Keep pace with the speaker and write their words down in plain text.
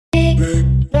Hello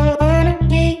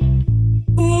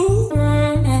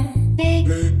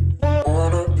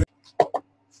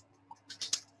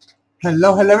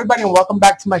everybody, and welcome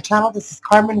back to my channel. This is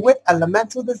Carmen with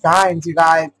Elemental Designs, you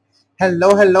guys.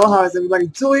 Hello, how is everybody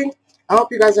doing? I hope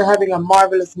you guys are having a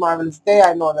marvelous day.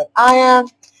 I know that I am.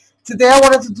 Today I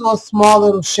wanted to do a small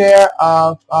little share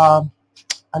of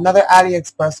another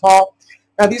Aliexpress haul.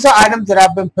 Now these are items that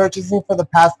I've been purchasing for the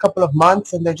past couple of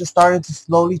months, and they're just starting to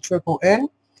slowly trickle in.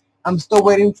 I'm still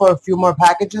waiting for a few more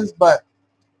packages, but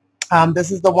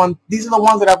these are the ones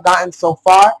that I've gotten so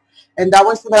far. And that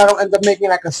way, so that I don't end up making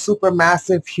like a super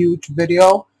massive, huge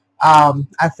video,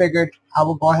 I figured I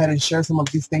will go ahead and share some of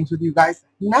these things with you guys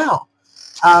now.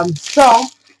 So,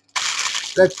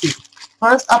 let's see.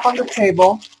 First up on the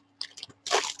table,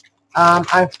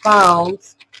 I found,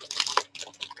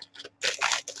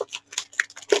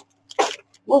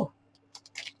 whoa,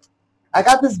 I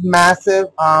got this massive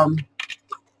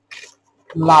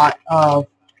lot of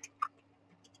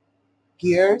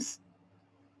gears.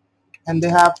 And they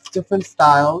have different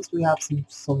styles. We have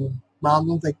some round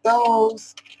ones like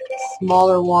those,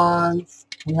 smaller ones.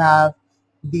 We have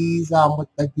these with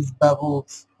like these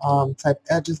beveled type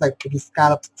edges, like these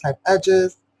scalloped type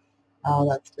edges.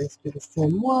 That's basically the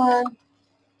same one.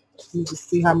 You just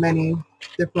see how many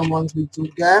different ones we do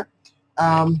get.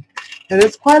 And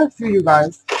it's quite a few, you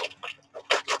guys.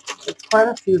 It's quite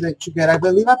a few that you get. I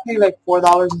believe I paid like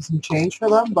 $4 and some change for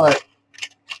them, but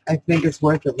I think it's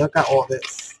worth it. Look at all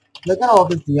this. Look at all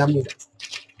this yumminess.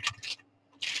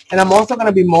 And I'm also going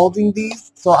to be molding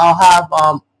these, so I'll have,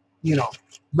 you know,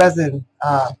 resin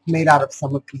made out of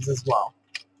some of these as well.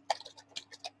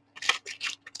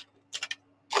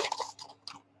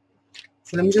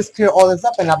 So let me just clear all this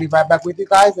up, and I'll be right back with you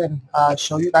guys and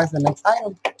show you guys the next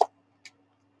item.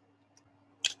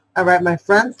 All right, my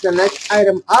friends, the next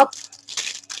item up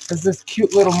is this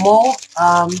cute little mold.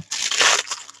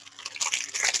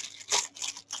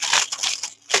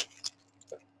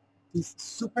 This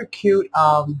super cute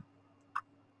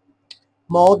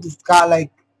mold. It's got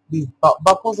like these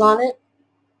buckles on it,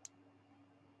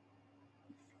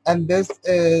 and this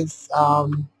is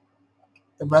the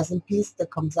resin piece that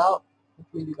comes out.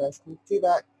 Hopefully you guys can see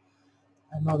that.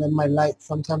 I know that my light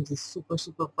sometimes is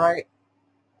super bright.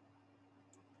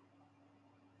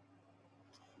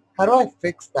 How do I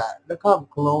fix that? Look how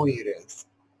glowy it is.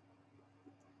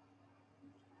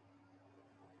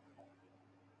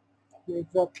 Maybe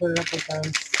I'll put it up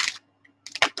against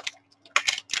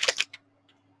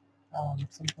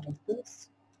something like this.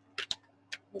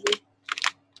 Maybe.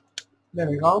 There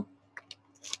we go.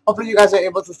 Hopefully you guys are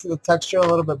able to see the texture a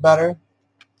little bit better.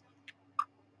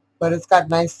 But it's got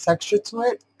nice texture to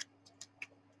it.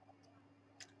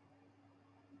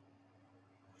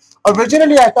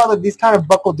 Originally I thought that these kind of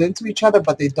buckled into each other,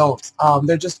 but they don't.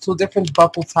 They're just two different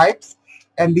buckle types.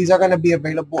 And these are going to be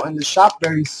available in the shop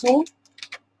very soon.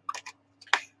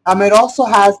 It also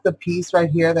has the piece right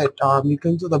here that you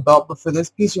can do the belt, but for this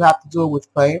piece you have to do it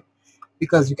with clay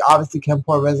because you obviously can't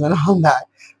pour resin on that.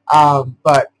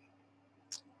 But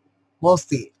we'll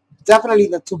see. Definitely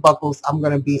the two buckles I'm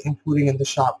going to be including in the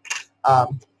shop,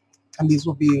 and these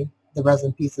will be the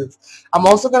resin pieces. I'm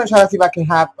also going to try to see if I can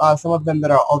have some of them that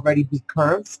are already be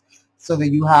curves, so that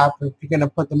you have, if you're going to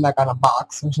put them like on a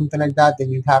box or something like that,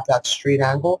 then you have that straight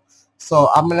angle. So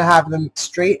I'm going to have them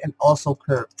straight and also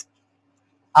curved.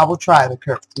 I will try the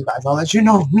curve, you guys. I'll let you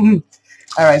know.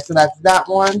 All right, so that's that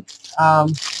one.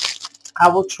 I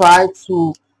will try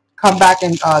to come back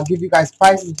and give you guys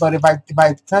prices, but if I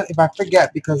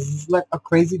forget, because this is like a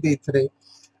crazy day today,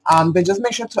 then just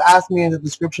make sure to ask me in the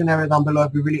description area down below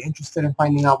if you're really interested in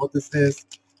finding out what this is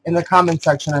in the comment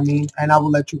section. I mean, and I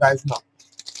will let you guys know.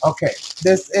 Okay,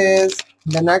 this is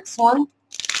the next one.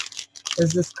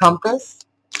 Is this compass?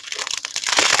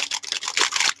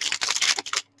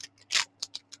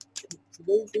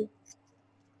 Daisy.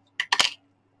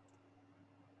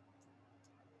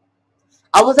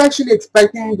 I was actually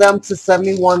expecting them to send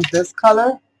me one this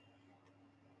color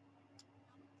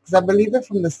because I believe it's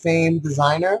from the same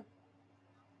designer.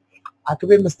 I could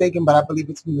be mistaken, but I believe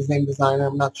it's from the same designer.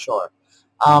 I'm not sure.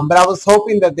 But I was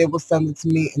hoping that they would send it to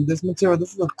me in this material.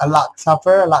 This is a lot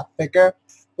tougher, a lot thicker.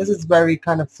 This is very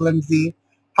kind of flimsy.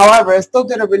 However, it still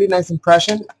did a really nice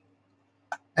impression.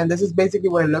 And this is basically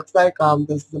what it looks like.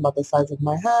 This is about the size of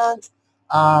my hands.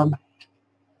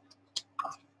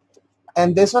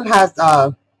 And this one has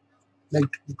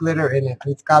like glitter in it.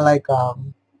 It's got like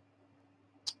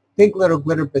pink little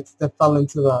glitter bits that fell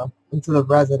into the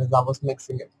resin as I was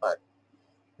mixing it, but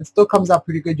it still comes out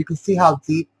pretty good. You can see how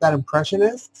deep that impression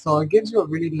is. So it gives you a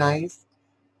really nice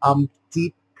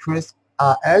deep, crisp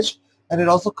edge. And it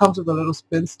also comes with a little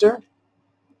spinster,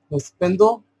 the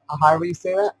spindle, however you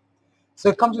say that. So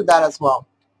it comes with that as well.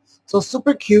 So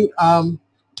super cute.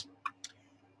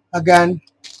 Again,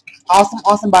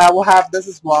 awesome buy. I will have this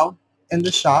as well in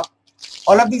the shop.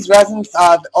 All of these resins,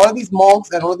 all of these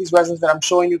molds and all of these resins that I'm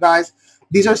showing you guys,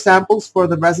 these are samples for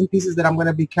the resin pieces that I'm going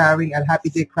to be carrying at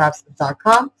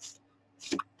happydaycrafts.com.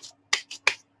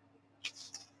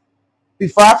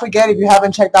 Before I forget, if you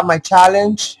haven't checked out my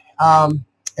challenge,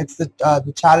 it's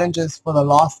the challenges for the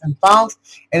lost and found,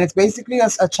 and it's basically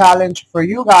a challenge for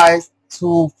you guys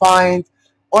to find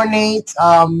ornate,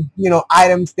 you know,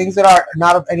 items, things that are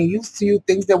not of any use to you,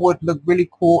 things that would look really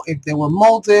cool if they were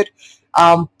molded,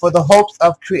 for the hopes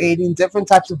of creating different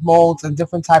types of molds and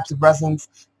different types of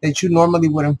resins that you normally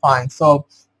wouldn't find. So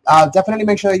definitely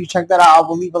make sure that you check that out. I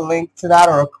will leave a link to that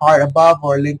or a card above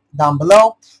or a link down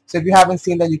below. So if you haven't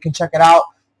seen that, you can check it out.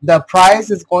 The prize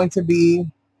is going to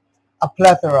be a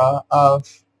plethora of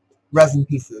resin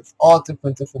pieces, all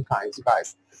different kinds, you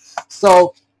guys.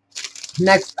 So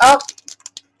next up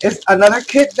is another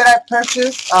kit that I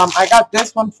purchased. I got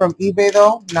this one from eBay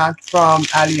though, not from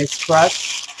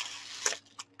Aliexpress.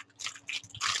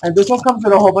 And this one comes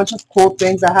with a whole bunch of cool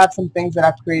things. I have some things that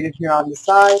I've created here on the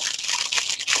side.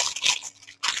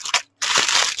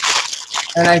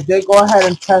 And I did go ahead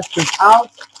and test this out.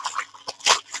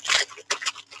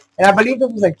 And I believe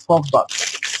it was like 12 bucks.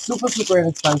 Super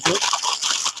inexpensive.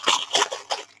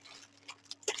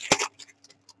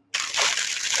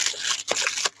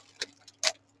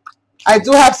 I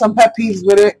do have some pet peeves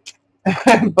with it,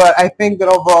 but I think that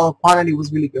overall the quantity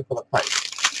was really good for the price.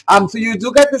 So you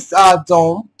do get this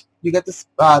dome. You get this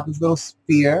this little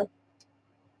sphere.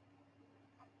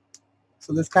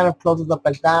 So this kind of closes up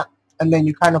like that, and then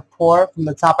you kind of pour from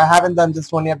the top. I haven't done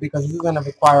this one yet because this is going to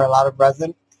require a lot of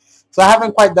resin. So I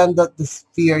haven't quite done the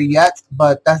sphere yet,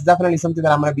 but that's definitely something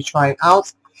that I'm going to be trying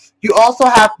out. You also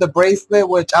have the bracelet,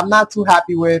 which I'm not too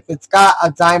happy with. It's got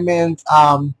a diamond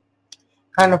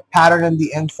kind of pattern in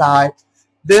the inside.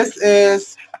 This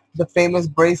is the famous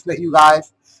bracelet, you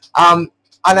guys. On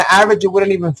an average, it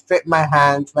wouldn't even fit my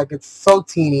hands. Like, it's so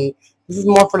teeny. This is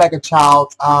more for like a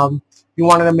child. If you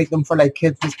wanted to make them for like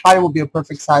kids, this probably would be a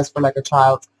perfect size for like a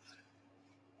child.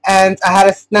 And I had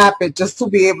to snap it just to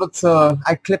be able to,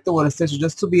 I clipped it with a scissor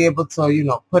just to be able to, you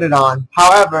know, put it on.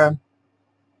 However,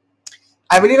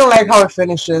 I really don't like how it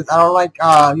finishes. I don't like,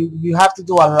 you have to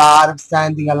do a lot of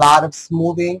sanding, a lot of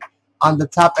smoothing on the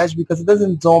top edge because it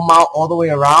doesn't dome out all the way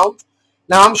around.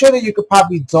 Now, I'm sure that you could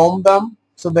probably dome them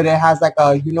so that it has like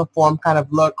a uniform kind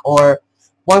of look, or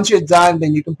once you're done,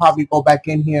 then you can probably go back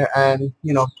in here and,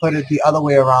 you know, put it the other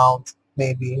way around,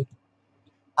 maybe.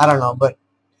 I don't know, but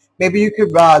maybe you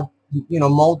could, you know,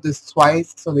 mold this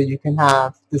twice so that you can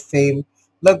have the same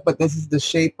look, but this is the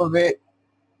shape of it.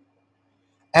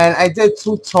 And I did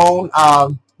two-tone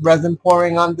resin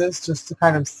pouring on this just to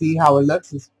kind of see how it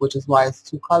looks, which is why it's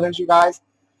two colors, you guys.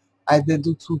 I did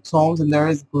do two tones, and there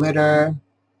is glitter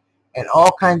and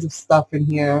all kinds of stuff in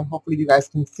here. Hopefully you guys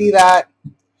can see that.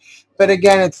 But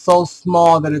again, it's so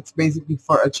small that it's basically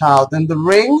for a child. And the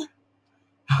ring,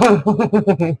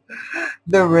 the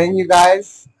ring, you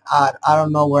guys, I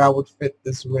don't know where I would fit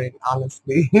this ring,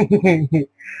 honestly.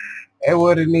 It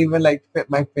wouldn't even like fit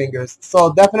my fingers.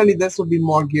 So definitely this would be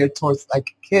more geared towards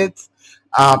like kids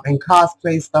and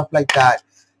cosplay, stuff like that.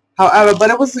 However, but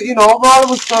it was, you know, overall it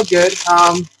was still good.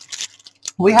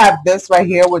 We have this right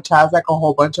here, which has like a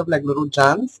whole bunch of like little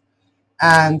gems,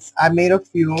 and I made a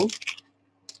few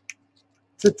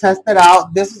to test it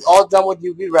out. This is all done with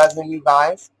UV resin, you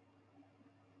guys.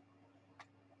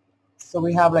 So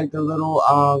we have like the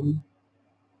little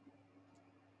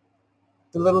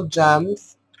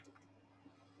gems,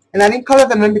 and I didn't color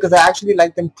them in because I actually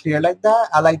like them clear like that.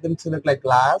 I like them to look like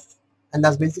glass, and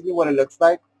that's basically what it looks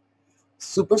like.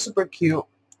 Super cute.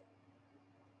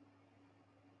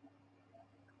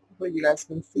 Hopefully you guys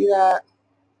can see that.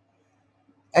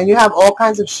 And you have all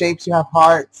kinds of shapes. You have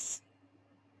hearts.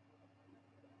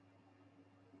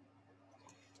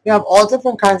 You have all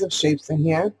different kinds of shapes in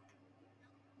here.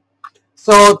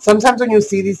 So sometimes when you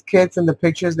see these kits in the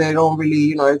pictures, they don't really,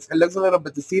 you know, it looks a little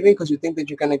bit deceiving because you think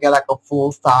that you're going to get like a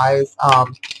full-size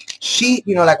sheet,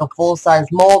 you know, like a full-size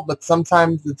mold, but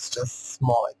sometimes it's just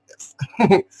small like this.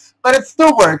 But it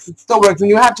still works. It still works. And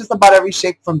you have just about every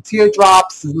shape from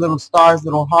teardrops, little stars,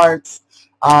 little hearts.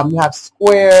 You have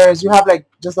squares. You have like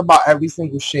just about every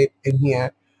single shape in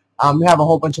here. You have a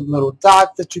whole bunch of little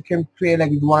dots that you can create.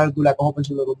 Like if you want to do like a whole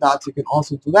bunch of little dots, you can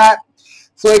also do that.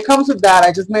 So it comes with that.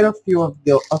 I just made a few of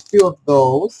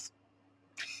those.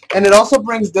 And it also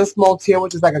brings this mold here,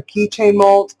 which is like a keychain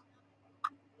mold.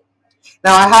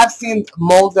 Now I have seen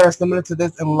molds that are similar to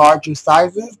this in larger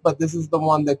sizes, but this is the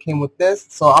one that came with this.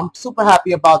 So I'm super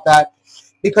happy about that,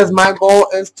 because my goal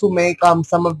is to make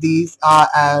some of these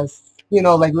as, you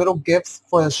know, like little gifts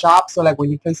for the shop. So like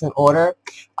when you place an order,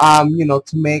 you know,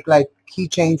 to make like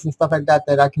keychains and stuff like that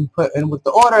that I can put in with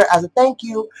the order as a thank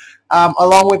you,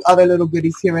 along with other little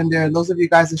goodies here and there. And those of you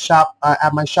guys that shop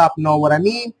at my shop know what I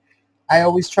mean. I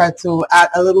always try to add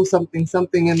a little something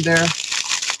in there,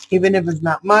 even if it's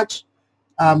not much,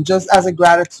 just as a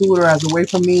gratitude or as a way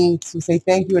for me to say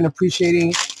thank you and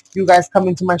appreciating you guys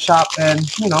coming to my shop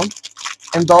and, you know,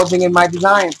 indulging in my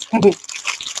designs.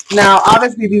 Now,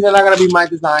 obviously, these are not going to be my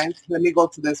designs. Let me go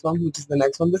to this one, which is the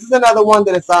next one. This is another one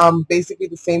that is basically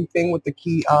the same thing with the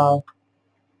key,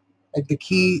 like the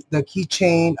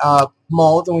keychain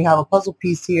molds, and we have a puzzle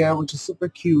piece here, which is super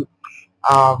cute.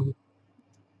 And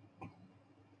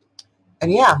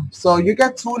yeah, so you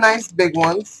get two nice big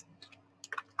ones.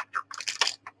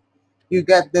 You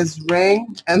get this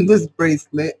ring and this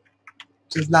bracelet,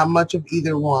 which is not much of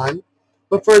either one,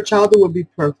 but for a child it would be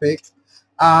perfect.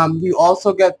 You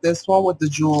also get this one with the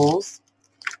jewels.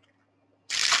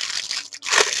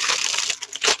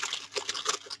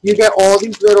 You get all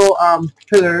these little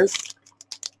pillars,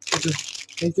 which is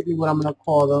basically what I'm going to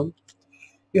call them.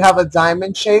 You have a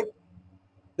diamond shape.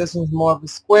 This one's more of a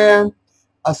square,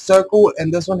 a circle,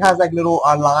 and this one has like little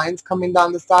lines coming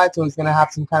down the side, so it's going to have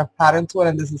some kind of pattern to it,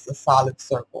 and this is a solid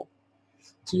circle.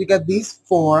 So you get these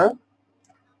four.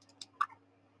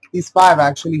 These five,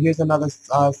 actually. Here's another.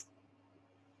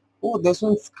 Oh, this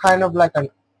one's kind of like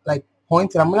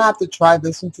pointed. I'm gonna have to try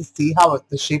this one to see how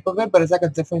the shape of it, but it's like a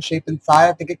different shape inside.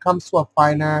 I think it comes to a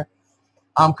finer,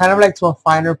 kind of like to a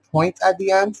finer point at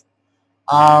the end.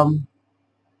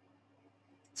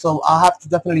 So I'll have to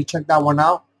definitely check that one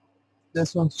out.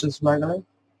 This one's just regular.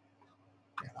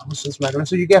 Yeah, that was just regular.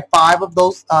 So you get 5 of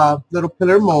those little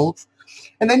pillar molds,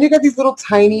 and then you get these little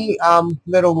tiny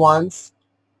little ones,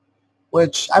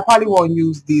 which I probably won't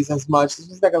use these as much. This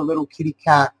is like a little kitty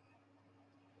cat.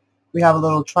 We have a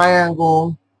little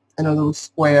triangle and a little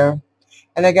square.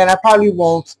 And again, I probably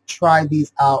won't try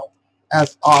these out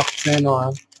as often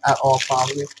or at all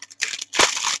probably.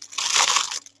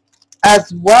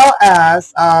 As well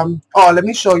as, oh, let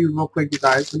me show you real quick, you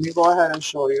guys. Let me go ahead and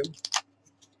show you.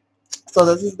 So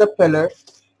this is the pillar.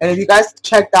 And if you guys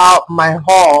checked out my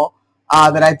haul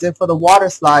that I did for the water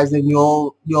slides, then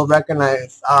you'll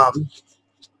recognize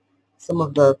some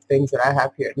of the things that I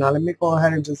have here. Now let me go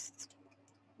ahead and just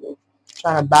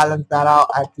try to balance that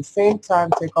out at the same time.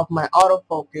 Take off my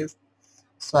autofocus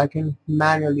so I can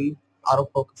manually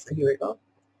autofocus it. Here we go.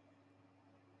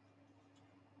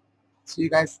 So you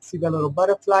guys see the little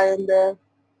butterfly in there.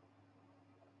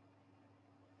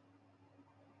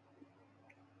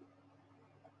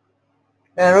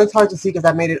 And I know it's hard to see because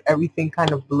I made it everything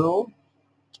kind of blue.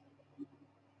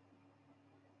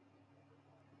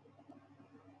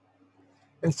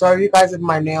 And sorry you guys if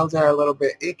my nails are a little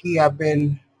bit icky. I've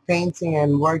been painting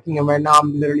and working, and right now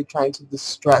I'm literally trying to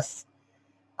distress.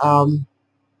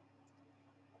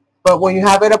 But when you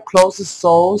have it up close, it's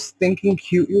so stinking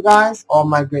cute, you guys. Oh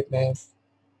my goodness.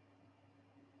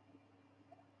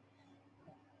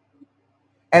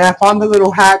 And I found a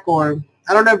little hack, or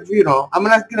I don't know if, you know, I'm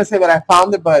not going to say that I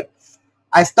found it, but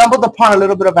I stumbled upon a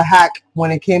little bit of a hack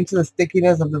when it came to the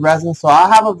stickiness of the resin. So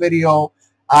I have a video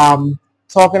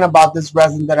talking about this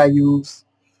resin that I use,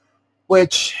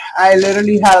 which I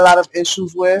literally had a lot of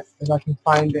issues with. If I can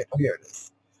find it. Oh, here it is.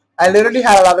 I literally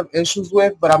had a lot of issues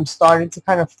with, but I'm starting to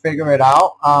kind of figure it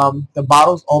out. The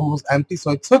bottle's almost empty,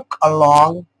 so it took a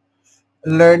long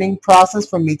learning process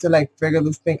for me to like figure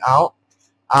this thing out.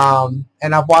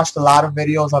 And I've watched a lot of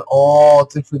videos on all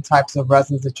different types of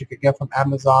resins that you could get from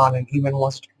Amazon, and even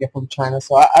ones that you could get from China.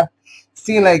 So I've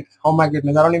seen like, oh my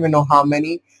goodness, I don't even know how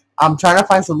many. I'm trying to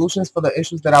find solutions for the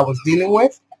issues that I was dealing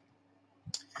with.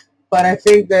 But I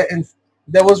think that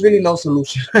there was really no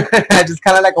solution. I just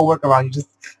kind of like a workaround.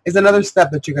 It's another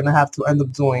step that you're going to have to end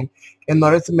up doing in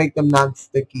order to make them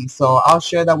non-sticky. So I'll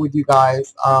share that with you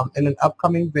guys in an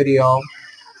upcoming video,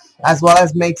 as well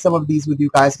as make some of these with you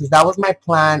guys, because that was my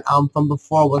plan from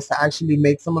before, was to actually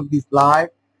make some of these live.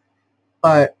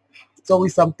 But it's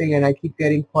always something, and I keep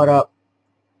getting caught up.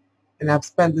 And I've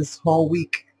spent this whole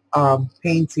week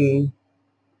painting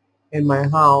in my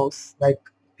house, like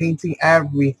painting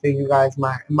everything, you guys.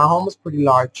 My home was pretty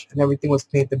large and everything was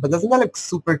painted. But doesn't that look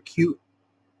super cute?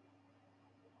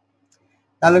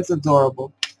 That looks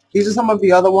adorable. These are some of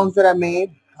the other ones that I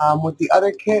made with the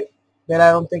other kit that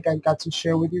I don't think I got to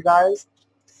share with you guys.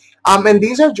 And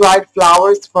these are dried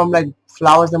flowers from like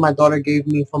flowers that my daughter gave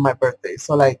me for my birthday.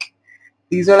 So like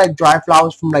These are like dry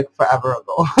flowers from like forever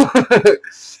ago.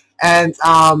 And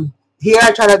here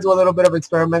I try to do a little bit of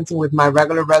experimenting with my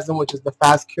regular resin, which is the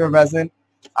fast cure resin,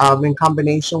 in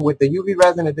combination with the UV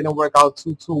resin. It didn't work out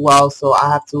too well, so I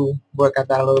have to work at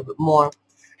that a little bit more.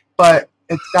 But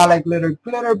it's got like little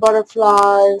glitter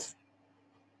butterflies,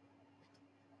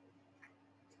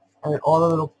 and all the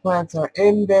little plants are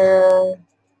in there.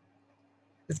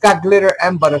 It's got glitter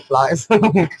and butterflies.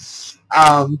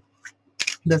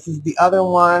 This is the other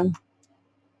one.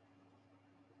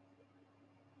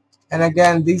 And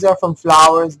again, these are from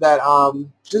flowers that,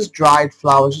 just dried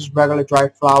flowers, just regular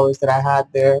dried flowers that I had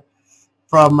there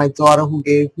from my daughter, who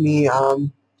gave me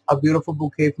a beautiful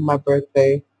bouquet for my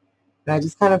birthday. And I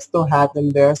just kind of still had them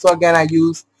there. So again, I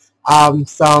used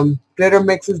some glitter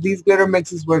mixes. These glitter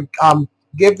mixes were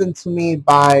given to me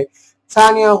by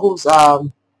Tanya, who's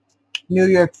New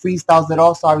York Freestyles It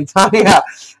All. Sorry, Tanya.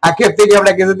 I kept thinking, I'm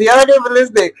like, is it the other name for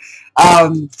listening?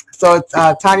 So it's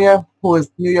Tanya, who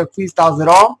is New York Freestyles It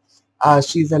All.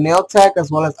 She's a nail tech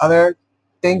as well as other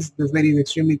things. This lady is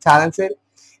extremely talented.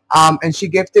 And she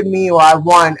gifted me, or I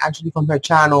won actually from her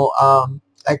channel,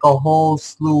 like a whole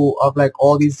slew of like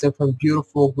all these different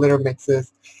beautiful glitter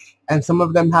mixes. And some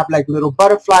of them have like little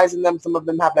butterflies in them. Some of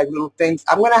them have like little things.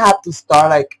 I'm going to have to start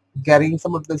like getting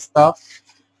some of this stuff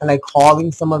and like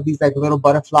hauling some of these like little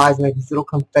butterflies and like these little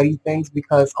confetti things,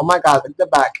 because oh my god, look at the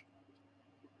back.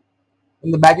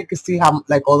 In the back you can see how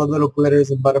like all the little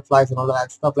glitters and butterflies and all of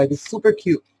that stuff. Like it's super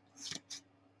cute.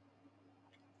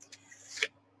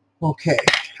 Okay.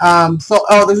 So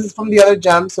this is from the other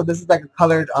gem. So this is like a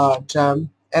colored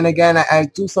gem. And again, I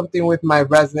do something with my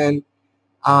resin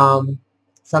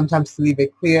sometimes to leave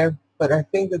it clear. But I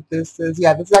think that this is,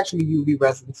 yeah, this is actually UV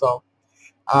resin. So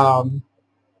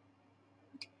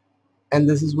and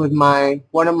this is with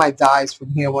one of my dyes from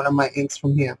here, one of my inks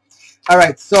from here. All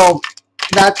right, so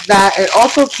that's that. It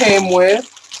also came with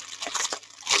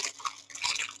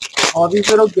all these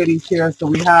little goodies here. So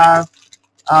we have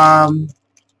 5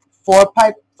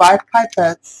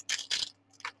 pipettes.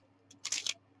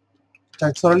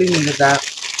 I totally needed that.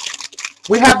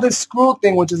 We have this screw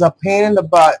thing, which is a pain in the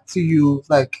butt to use.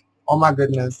 Like, oh my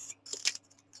goodness.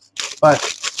 But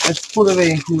it's cool that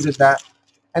they included that.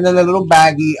 And then the little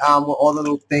baggie with all the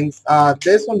little things.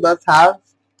 This one does have,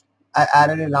 I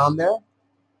added it on there.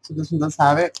 So this one does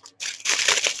have it.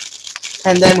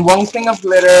 And then one thing of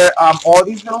glitter, all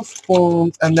these little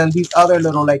spoons, and then these other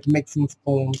little like mixing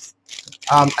spoons,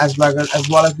 as well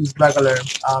as these regular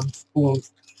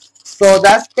spoons. So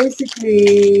that's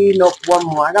basically, nope, one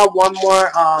more. I got one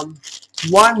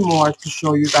more to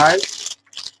show you guys.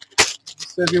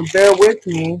 So if you bear with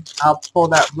me, I'll pull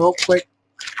that real quick,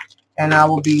 and I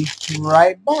will be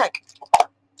right back.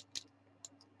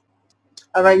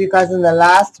 All right, you guys, and the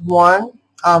last one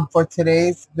for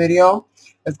today's video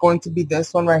is going to be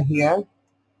this one right here.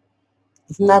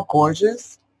 Isn't that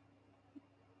gorgeous?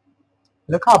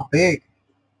 Look how big.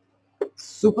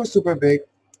 Super, super big.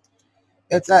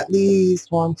 It's at least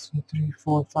 1, 2, 3,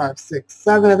 4, 5, 6,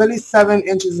 7. It's at least 7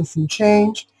 inches and some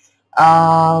change.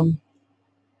 By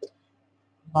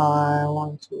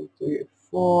 1, 2, 3,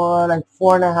 4, like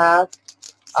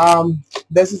 4.5.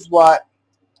 This is what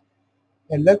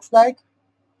it looks like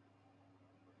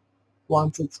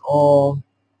once it's all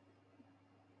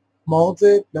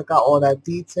molded. Look at all that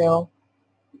detail.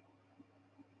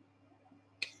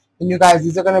 And you guys,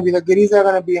 these are going to be the goodies that are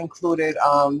going to be included.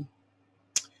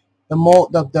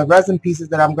 The resin pieces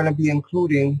that I'm going to be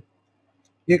including,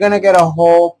 you're going to get a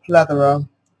whole plethora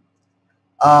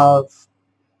of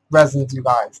resins, you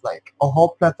guys, like a whole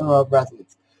plethora of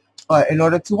resins. But in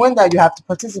order to win that, you have to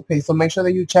participate. So make sure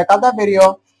that you check out that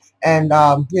video and,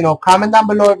 you know, comment down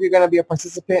below if you're going to be a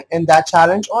participant in that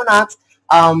challenge or not.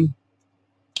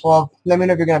 Well, let me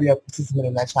know if you're going to be a participant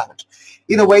in that challenge.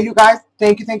 Either way, you guys,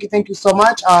 thank you so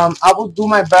much. I will do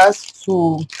my best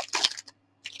to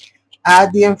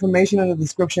add the information in the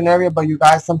description area, but you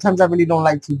guys, sometimes I really don't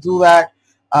like to do that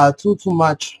too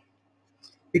much,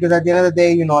 because at the end of the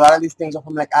day, you know, a lot of these things are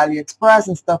from like Aliexpress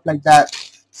and stuff like that.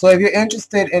 So if you're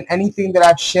interested in anything that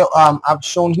I've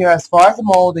shown here as far as the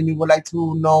mold, and you would like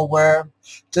to know where,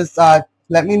 just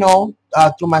let me know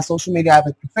through my social media,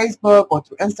 either through Facebook or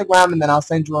through Instagram, and then I'll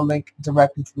send you a link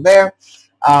directly to there.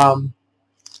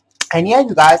 And yeah,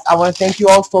 you guys, I want to thank you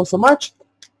all so much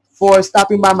for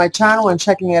stopping by my channel and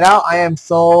checking it out. I am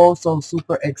so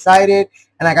super excited.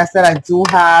 And like I said, I do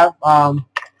have a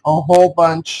whole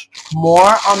bunch more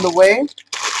on the way.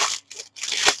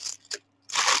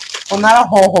 Well, not a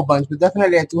whole bunch, but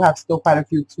definitely I do have still quite a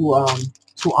few to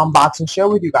unbox and share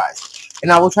with you guys.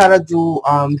 And I will try to do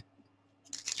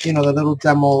you know, the little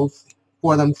demos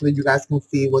for them so that you guys can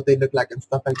see what they look like and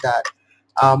stuff like that.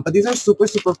 But these are super,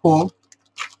 super cool.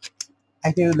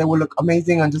 I think that they will look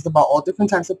amazing on just about all different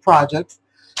types of projects.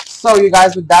 So you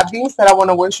guys, with that being said, I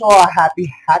want to wish you all a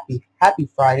happy, happy, happy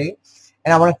Friday.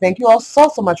 And I want to thank you all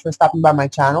so, so much for stopping by my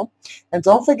channel. And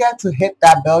don't forget to hit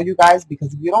that bell, you guys,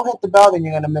 because if you don't hit the bell, then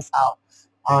you're going to miss out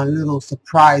on little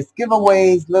surprise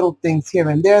giveaways, little things here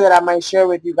and there that I might share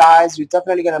with you guys. You're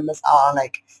definitely going to miss out on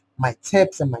like my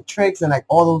tips and my tricks and like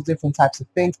all those different types of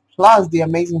things, plus the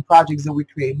amazing projects that we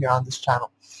create here on this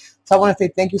channel. So I want to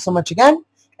say thank you so much again.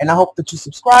 And I hope that you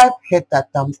subscribe, hit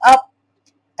that thumbs up,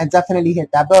 and definitely hit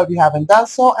that bell if you haven't done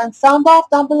so. And sound off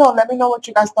down below. Let me know what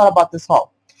you guys thought about this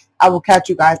haul. I will catch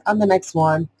you guys on the next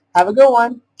one. Have a good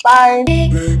one.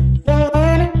 Bye.